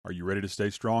you ready to stay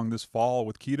strong this fall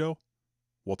with keto?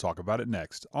 We'll talk about it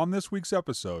next on this week's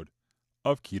episode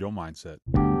of Keto Mindset.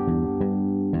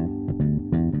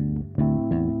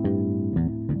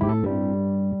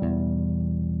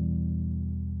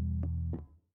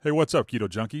 Hey, what's up, Keto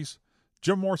Junkies?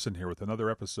 Jim Morrison here with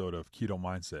another episode of Keto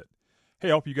Mindset. Hey,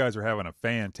 I hope you guys are having a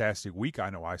fantastic week.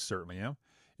 I know I certainly am.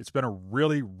 It's been a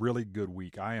really, really good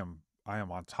week. I am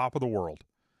on top of the world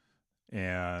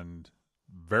and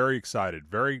very excited.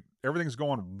 Everything's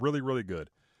going really, really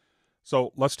good.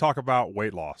 So let's talk about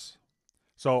weight loss.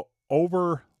 So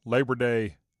over Labor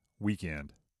Day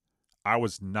weekend, I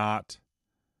was not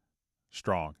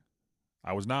strong.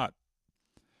 I was not.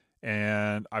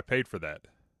 And I paid for that.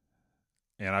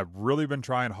 And I've really been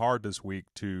trying hard this week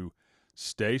to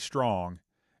stay strong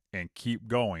and keep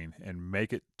going and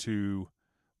make it to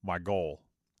my goal.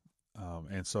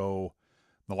 And so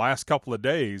the last couple of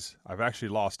days, I've actually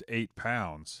lost 8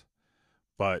 pounds,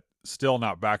 but still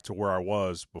not back to where I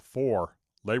was before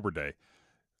Labor Day.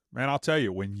 Man, I'll tell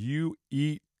you, when you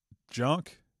eat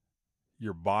junk,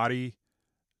 your body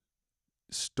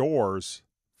stores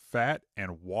fat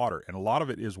and water. And a lot of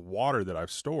it is water that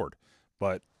I've stored.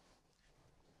 But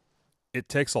it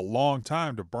takes a long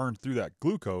time to burn through that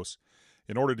glucose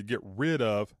in order to get rid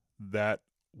of that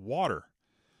water.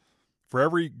 For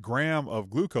every gram of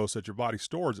glucose that your body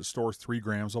stores, it stores 3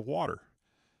 grams of water.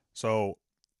 So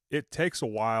it takes a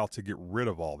while to get rid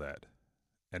of all that.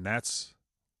 And that's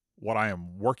what I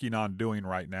am working on doing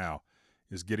right now,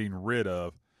 is getting rid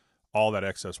of all that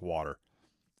excess water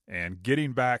and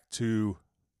getting back to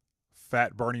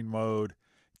fat burning mode,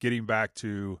 getting back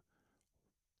to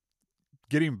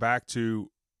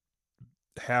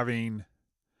having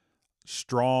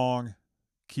strong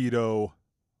keto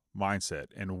mindset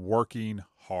and working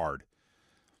hard.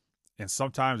 And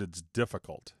sometimes it's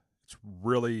difficult. It's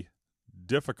really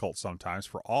difficult sometimes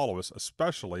for all of us,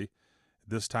 especially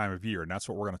this time of year. And that's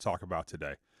what we're going to talk about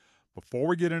today. Before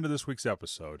we get into this week's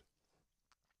episode,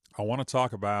 I want to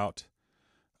talk about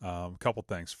a couple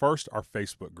things. First, our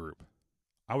Facebook group.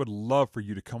 I would love for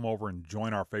you to come over and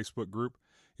join our Facebook group.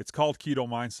 It's called Keto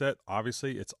Mindset.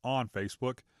 Obviously, it's on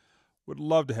Facebook. Would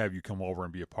love to have you come over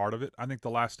and be a part of it. I think the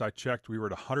last I checked, we were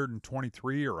at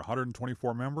 123 or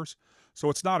 124 members. So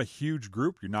it's not a huge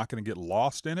group. You're not going to get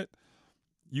lost in it.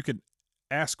 You can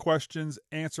ask questions,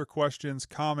 answer questions,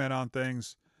 comment on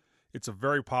things. It's a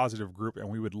very positive group, and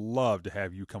we would love to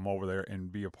have you come over there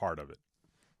and be a part of it.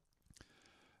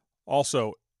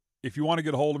 Also, if you want to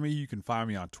get a hold of me, you can find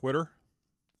me on Twitter.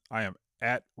 I am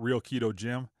at Real Keto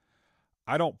Jim.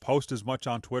 I don't post as much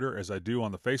on Twitter as I do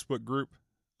on the Facebook group.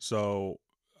 So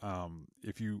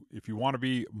if you want to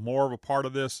be more of a part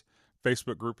of this,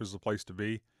 Facebook group is the place to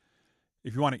be.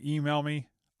 If you want to email me,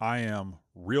 I am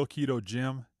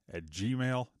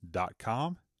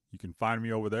realketojim@gmail.com. You can find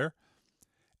me over there.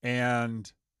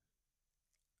 And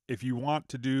if you want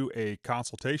to do a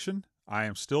consultation, I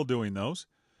am still doing those.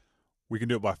 We can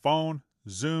do it by phone,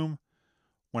 Zoom.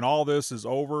 When all this is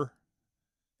over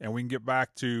and we can get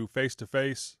back to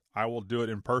face-to-face, I will do it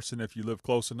in person if you live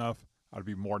close enough. I'd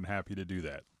be more than happy to do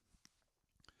that.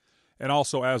 And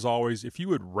also, as always, if you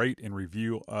would rate and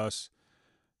review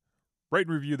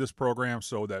this program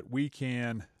so that we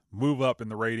can move up in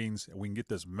the ratings and we can get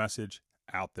this message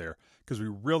out there, because we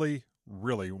really,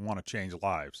 really want to change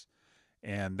lives.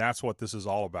 And that's what this is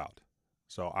all about.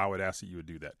 So I would ask that you would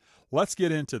do that. Let's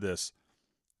get into this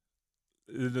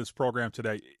program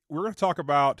today. We're going to talk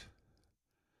about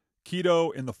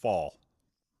keto in the fall.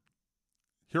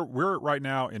 Here we're right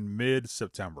now in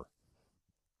mid-September,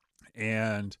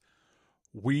 and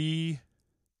we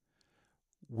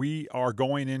are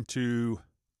going into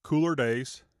cooler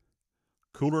days,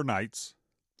 cooler nights,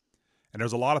 and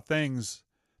there's a lot of things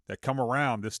that come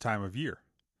around this time of year.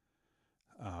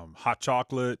 Hot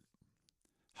chocolate,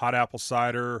 hot apple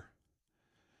cider,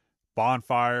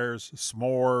 bonfires,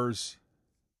 s'mores,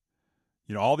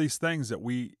 all these things that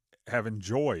we have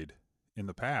enjoyed in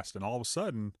the past. And all of a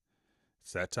sudden,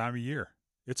 it's that time of year.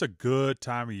 It's a good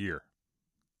time of year.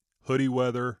 Hoodie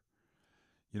weather,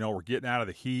 we're getting out of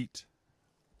the heat,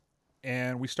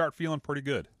 and we start feeling pretty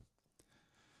good.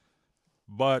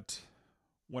 But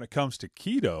when it comes to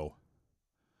keto,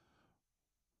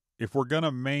 if we're going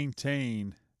to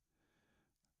maintain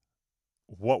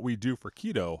what we do for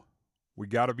keto, we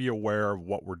got to be aware of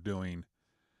what we're doing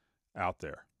out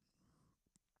there.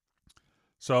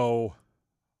 So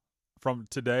from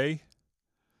today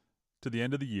to the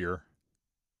end of the year,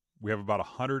 we have about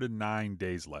 109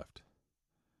 days left.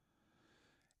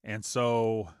 And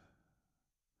so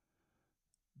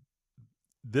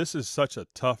this is such a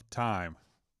tough time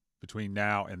between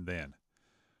now and then.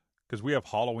 because we have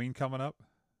Halloween coming up.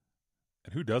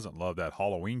 And who doesn't love that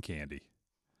Halloween candy?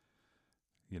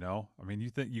 You know, I mean,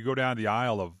 you go down the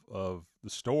aisle of the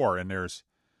store and there's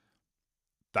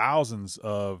thousands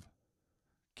of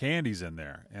candies in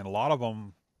there. And a lot of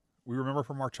them we remember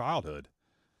from our childhood,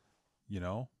 you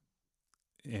know,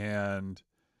 and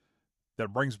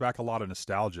that brings back a lot of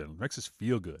nostalgia and makes us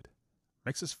feel good.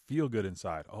 Makes us feel good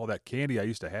inside. Oh, that candy I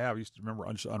used to have. I used to remember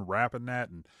unwrapping that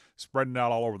and spreading it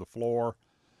out all over the floor.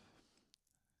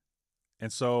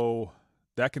 And so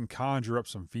that can conjure up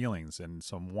some feelings and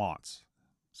some wants,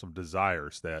 some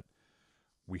desires that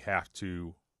we have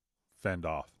to fend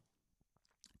off.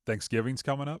 Thanksgiving's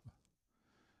coming up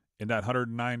in that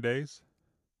 109 days.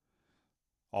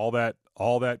 All that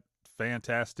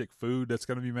fantastic food that's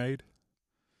going to be made.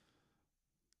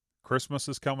 Christmas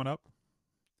is coming up.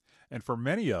 And for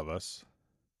many of us,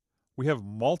 we have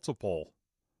multiple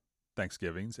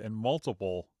Thanksgivings and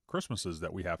multiple Christmases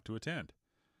that we have to attend.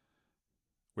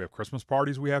 We have Christmas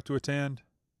parties we have to attend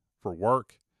for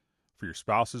work, for your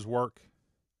spouse's work.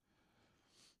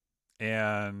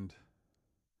 And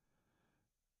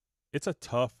it's a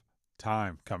tough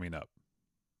time coming up.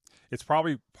 It's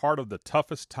probably part of the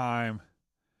toughest time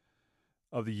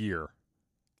of the year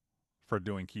for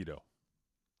doing keto.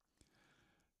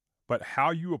 But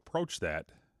how you approach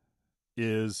that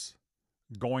is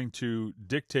going to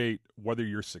dictate whether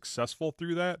you're successful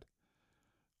through that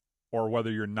or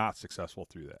whether you're not successful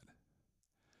through that.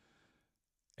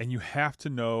 And you have to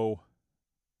know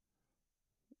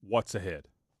what's ahead.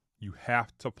 You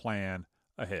have to plan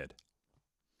ahead.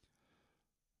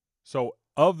 So,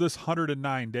 of this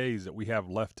 109 days that we have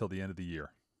left till the end of the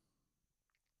year,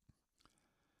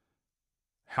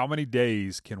 how many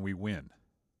days can we win?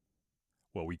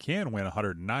 Well, we can win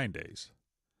 109 days.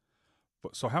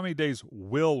 But so how many days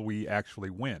will we actually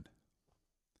win?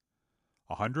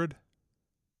 100?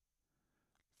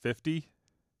 50?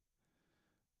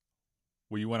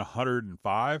 Will you win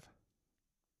 105?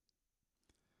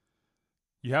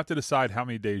 You have to decide how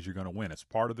many days you're going to win. It's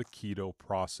part of the keto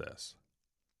process.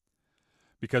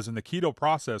 Because in the keto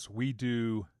process, we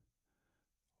do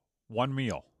one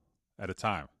meal at a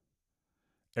time.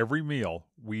 Every meal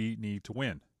we need to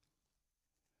win.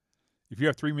 If you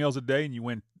have 3 meals a day and you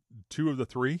win 2 of the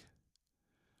 3,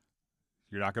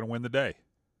 you're not going to win the day.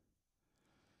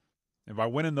 And by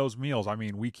winning those meals, I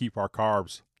mean we keep our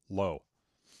carbs low.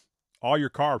 All your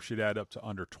carbs should add up to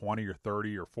under 20 or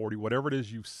 30 or 40, whatever it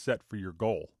is you've set for your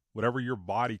goal. Whatever your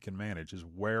body can manage is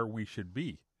where we should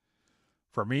be.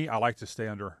 For me, I like to stay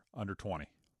under 20.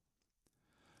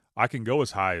 I can go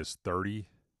as high as 30,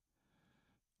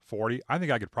 40. I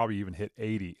think I could probably even hit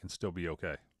 80 and still be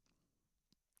okay.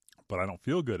 But I don't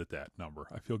feel good at that number.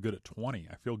 I feel good at 20.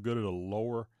 I feel good at a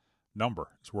lower number.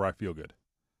 It's where I feel good.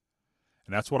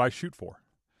 And that's what I shoot for.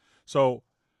 So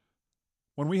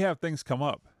when we have things come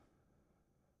up,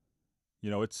 you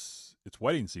know, it's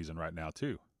wedding season right now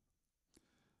too.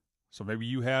 So maybe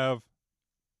you have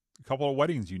a couple of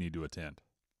weddings you need to attend.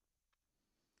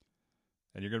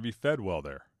 And you're going to be fed well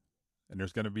there. And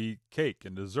there's going to be cake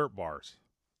and dessert bars.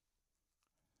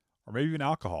 Or maybe even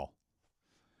alcohol.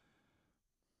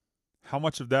 How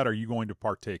much of that are you going to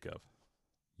partake of?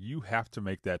 You have to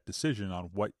make that decision on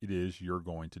what it is you're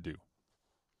going to do.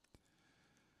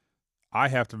 I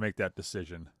have to make that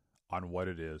decision on what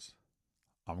it is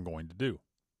I'm going to do.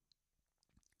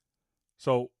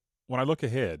 So when I look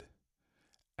ahead,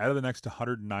 out of the next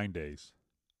 109 days,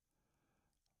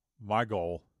 my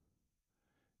goal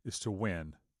is to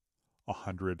win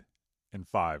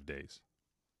 105 days.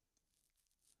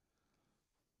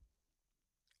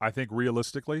 I think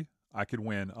realistically, I could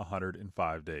win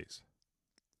 105 days.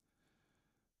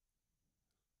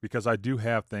 Because I do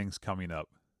have things coming up.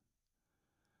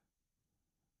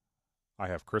 I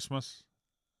have Christmas.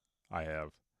 I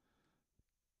have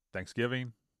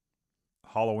Thanksgiving.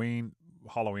 Halloween.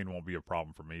 Halloween won't be a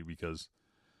problem for me because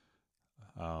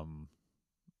I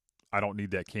don't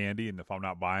need that candy. And if I'm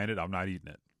not buying it, I'm not eating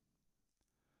it.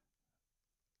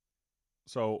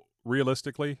 So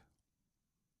realistically,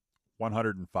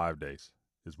 105 days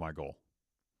is my goal.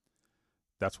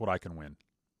 That's what I can win.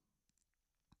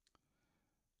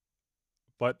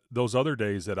 But those other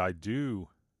days that I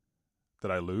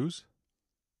lose,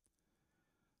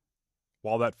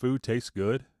 while that food tastes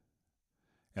good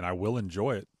and I will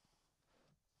enjoy it,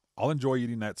 I'll enjoy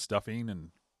eating that stuffing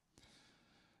and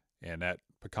that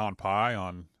pecan pie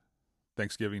on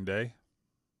Thanksgiving Day.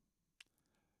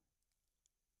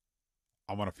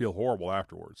 I'm going to feel horrible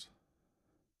afterwards.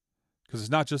 Because it's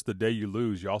not just the day you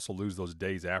lose, you also lose those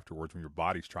days afterwards when your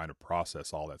body's trying to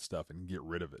process all that stuff and get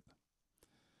rid of it.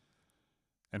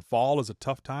 And fall is a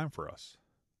tough time for us.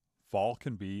 fall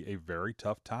can be a very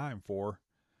tough time for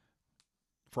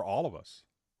all of us.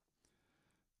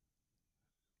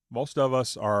 Most of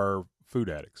us are food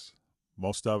addicts.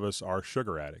 Most of us are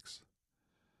sugar addicts.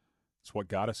 It's what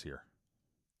got us here.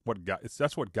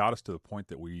 That's what got us to the point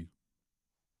that we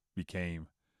became,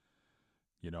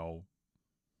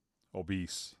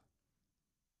 obese,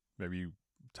 maybe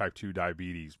type 2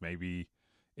 diabetes, maybe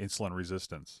insulin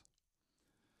resistance,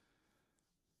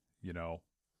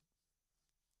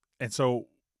 And so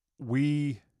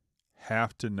we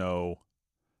have to know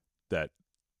that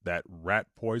rat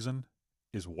poison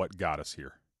is what got us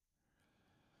here.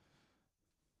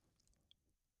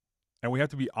 And we have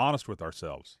to be honest with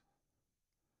ourselves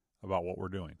about what we're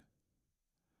doing.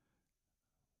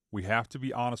 We have to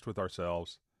be honest with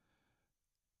ourselves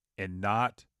and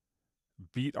not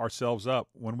beat ourselves up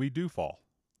when we do fall.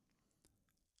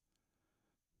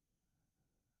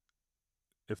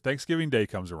 If Thanksgiving Day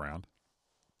comes around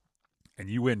and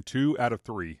you win 2 out of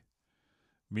 3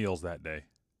 meals that day,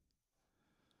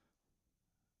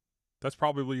 that's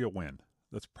probably a win.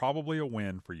 That's probably a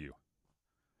win for you.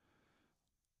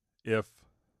 If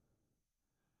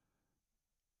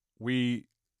we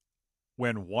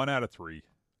win 1 out of 3,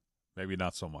 maybe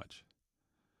not so much.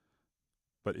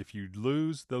 But if you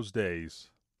lose those days,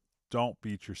 don't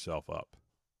beat yourself up.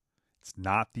 It's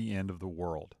not the end of the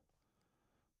world.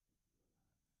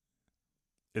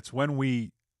 It's when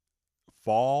we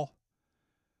fall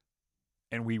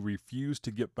and we refuse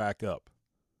to get back up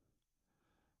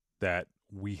that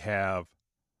we have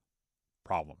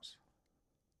problems.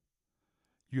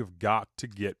 You have got to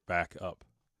get back up.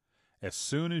 As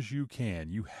soon as you can,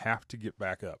 you have to get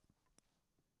back up.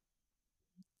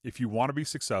 If you want to be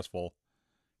successful,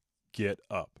 get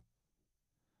up.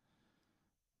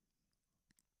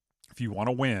 If you want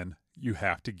to win, you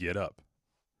have to get up.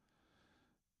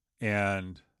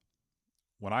 And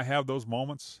when I have those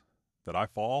moments that I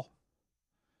fall,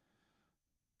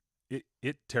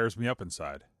 it tears me up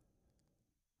inside.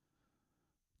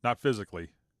 Not physically,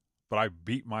 but I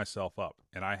beat myself up.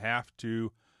 And I have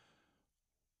to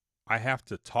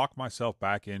talk myself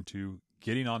back into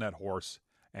getting on that horse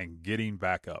and getting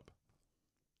back up.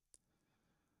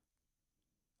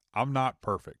 I'm not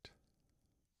perfect.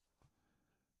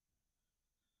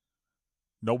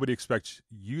 Nobody expects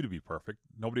you to be perfect.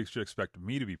 Nobody should expect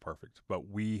me to be perfect. But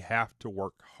we have to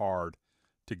work hard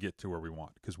to get to where we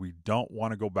want, because we don't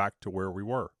want to go back to where we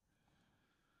were.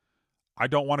 I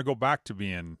don't want to go back to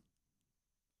being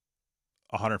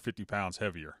 150 pounds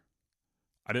heavier.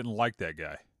 I didn't like that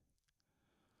guy.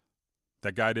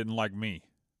 That guy didn't like me.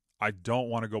 I don't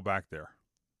want to go back there.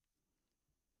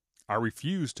 I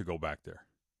refuse to go back there.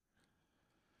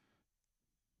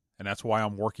 And that's why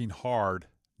I'm working hard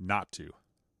not to.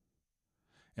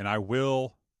 And I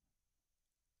will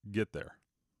get there.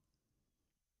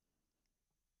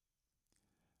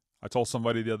 I told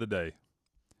somebody the other day,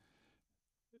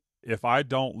 if I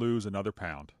don't lose another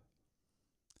pound,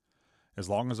 as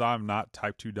long as I'm not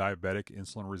type 2 diabetic,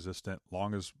 insulin resistant,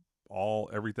 long as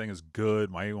everything is good,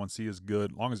 my A1C is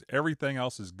good, as long as everything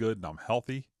else is good and I'm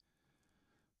healthy,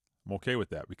 I'm okay with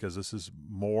that, because this is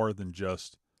more than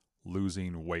just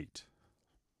losing weight.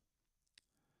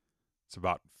 It's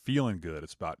about feeling good.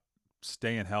 It's about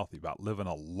staying healthy, about living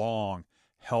a long,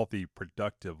 healthy,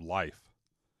 productive life.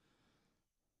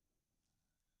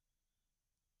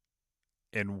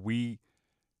 And we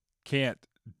can't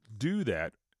do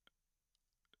that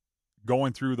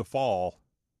going through the fall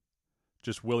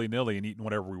just willy-nilly and eating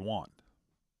whatever we want.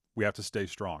 We have to stay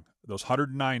strong. Those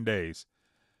 109 days,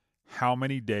 how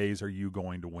many days are you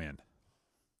going to win?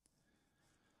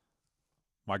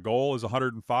 My goal is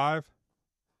 105.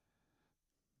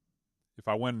 If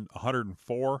I win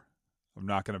 104, I'm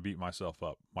not going to beat myself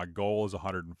up. My goal is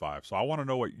 105. So I want to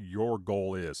know what your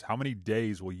goal is. How many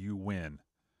days will you win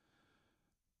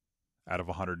out of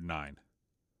 109?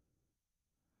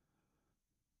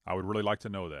 I would really like to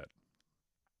know that.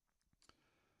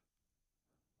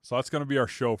 So that's going to be our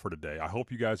show for today. I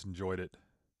hope you guys enjoyed it.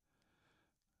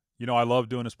 I love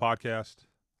doing this podcast.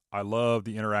 I love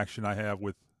the interaction I have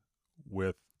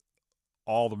with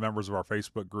all the members of our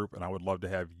Facebook group, and I would love to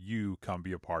have you come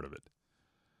be a part of it.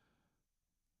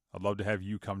 I'd love to have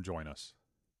you come join us.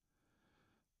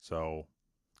 So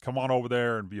come on over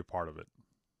there and be a part of it.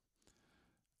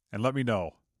 And let me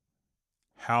know,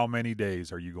 how many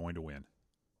days are you going to win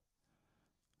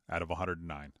out of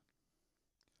 109?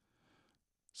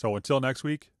 So until next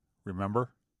week,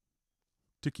 remember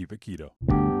to keep it keto.